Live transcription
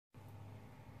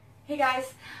Hey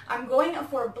guys, I'm going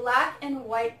for black and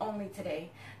white only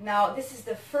today. Now this is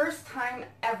the first time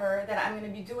ever that I'm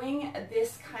going to be doing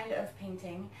this kind of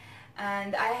painting,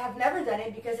 and I have never done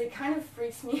it because it kind of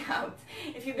freaks me out.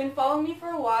 If you've been following me for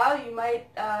a while, you might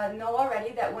know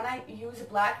already that when I use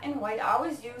black and white, I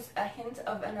always use a hint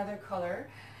of another color,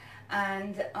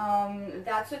 and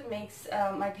that's what makes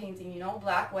my painting, you know,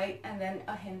 black, white, and then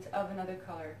a hint of another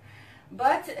color.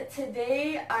 But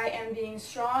today I am being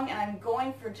strong and I'm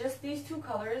going for just these two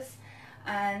colors,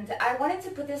 and I wanted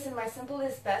to put this in my Simple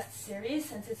is Best series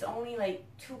since it's only like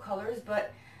two colors,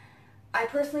 but I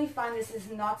personally find this is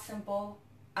not simple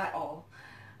at all.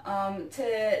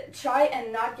 To try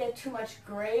and not get too much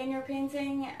gray in your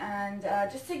painting and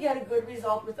just to get a good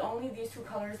result with only these two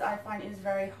colors, I find is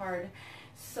very hard.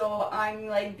 So I'm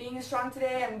like being strong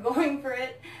today, I'm going for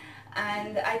it.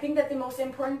 And I think that the most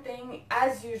important thing,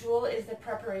 as usual, is the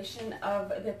preparation of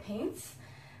the paints.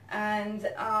 And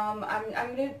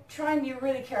I'm going to try and be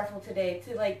really careful today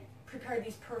to like prepare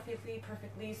these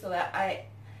perfectly so that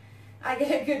I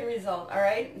get a good result,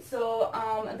 alright? So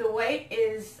the white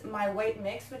is my white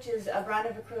mix, which is a brand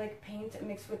of acrylic paint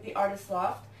mixed with the Artist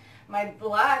Loft. My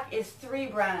black is 3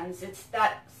 brands. It's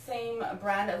that same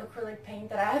brand of acrylic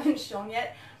paint that I haven't shown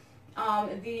yet.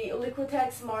 The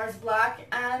Liquitex Mars Black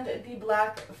and the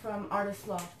black from Artist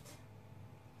Loft.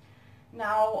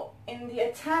 Now, in the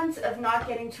attempt of not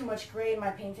getting too much gray in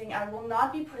my painting, I will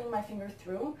not be putting my finger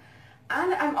through,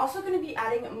 and I'm also going to be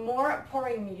adding more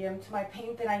pouring medium to my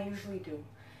paint than I usually do,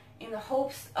 in the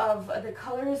hopes of the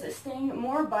colors staying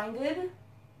more binded.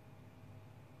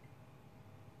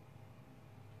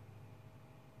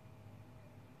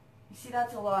 You see,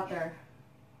 that's a lot there.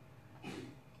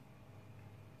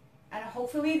 And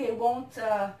hopefully they won't,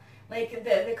 like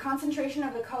the concentration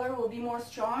of the color will be more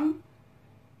strong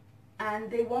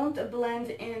and they won't blend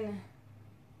in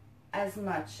as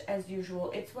much as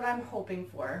usual. It's what I'm hoping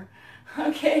for.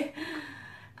 Okay.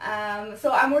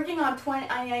 So I'm working on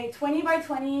a 20 by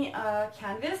 20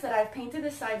 canvas that I've painted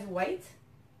the sides white.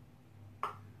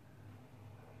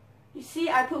 You see,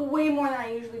 I put way more than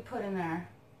I usually put in there.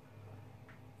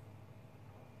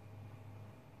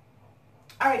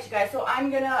 Alright you guys, so I'm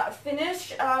going to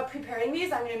finish preparing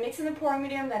these. I'm going to mix in the pouring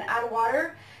medium, then add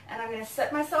water, and I'm going to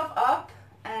set myself up,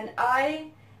 and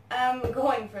I am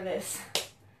going for this.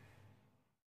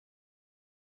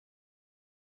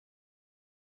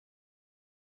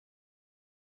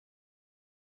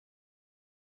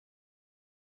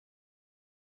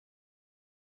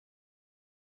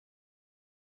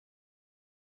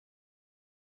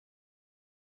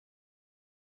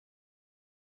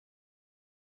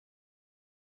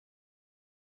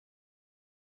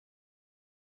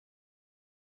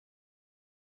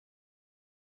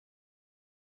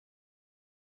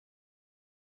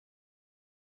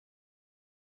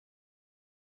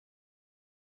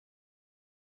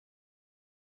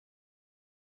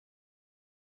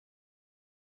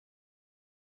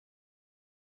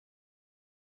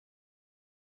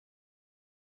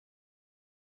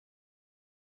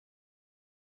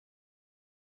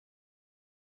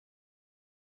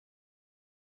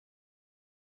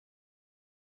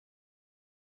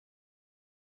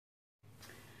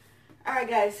 Alright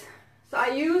guys, so I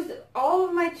used all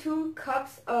of my 2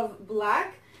 cups of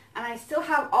black, and I still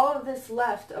have all of this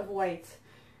left of white.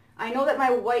 I know that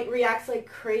my white reacts like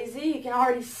crazy. You can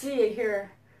already see it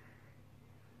here.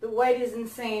 The white is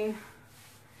insane.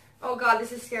 Oh god,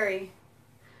 this is scary.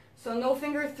 So no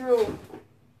finger through.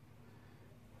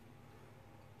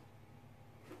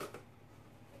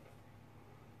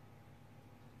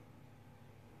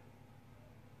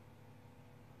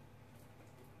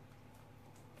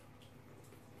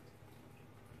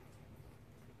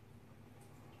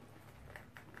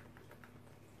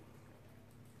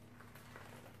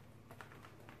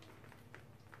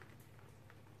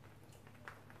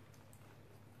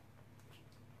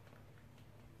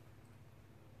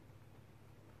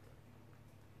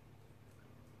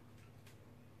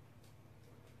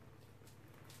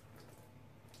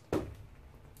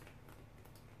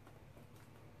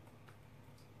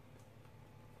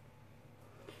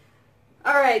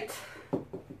 All right.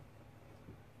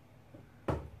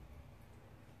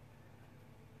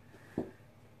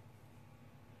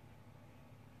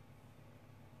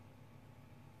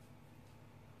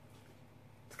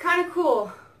 It's kind of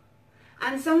cool.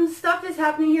 And some stuff is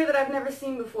happening here that I've never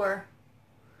seen before.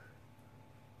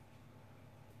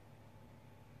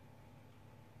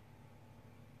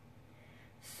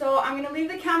 So I'm going to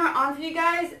leave the camera on for you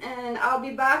guys, and I'll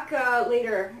be back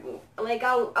later. Like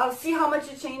I'll see how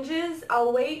much it changes.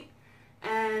 I'll wait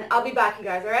and I'll be back, you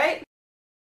guys, all right?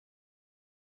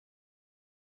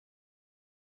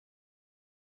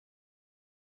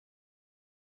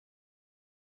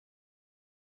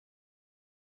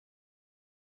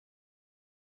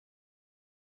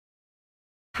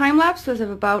 Time lapse was of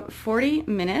about 40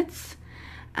 minutes.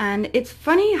 And it's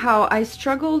funny how I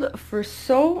struggled for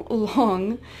so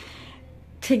long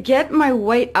to get my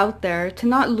white out there, to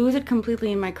not lose it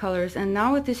completely in my colors. And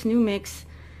now with this new mix,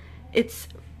 it's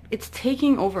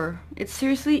taking over.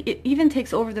 It even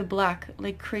takes over the black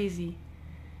like crazy.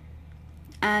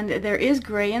 And there is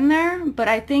gray in there, but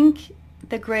I think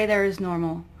the gray there is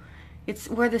normal. It's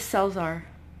where the cells are.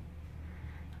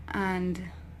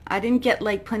 And I didn't get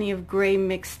like plenty of gray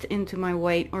mixed into my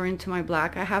white or into my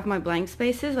black. I have my blank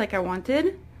spaces like I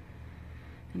wanted.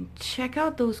 And check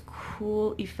out those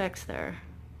cool effects there.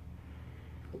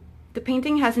 The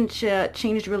painting hasn't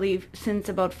changed really since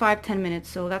about 5-10 minutes,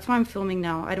 so that's why I'm filming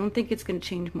now. I don't think it's going to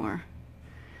change more.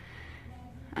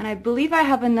 And I believe I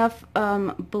have enough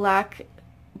black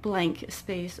blank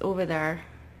space over there.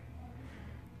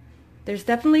 There's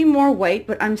definitely more white,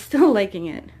 but I'm still liking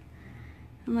it.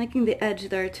 I'm liking the edge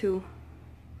there too.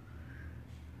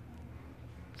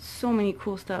 So many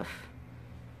cool stuff.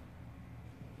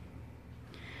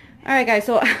 Alright guys,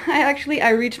 so I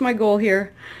reached my goal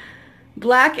here.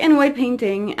 Black and white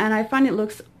painting, and I find it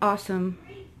looks awesome.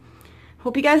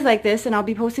 Hope you guys like this, and I'll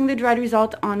be posting the dried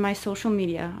result on my social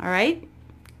media. Alright?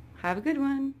 Have a good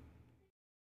one.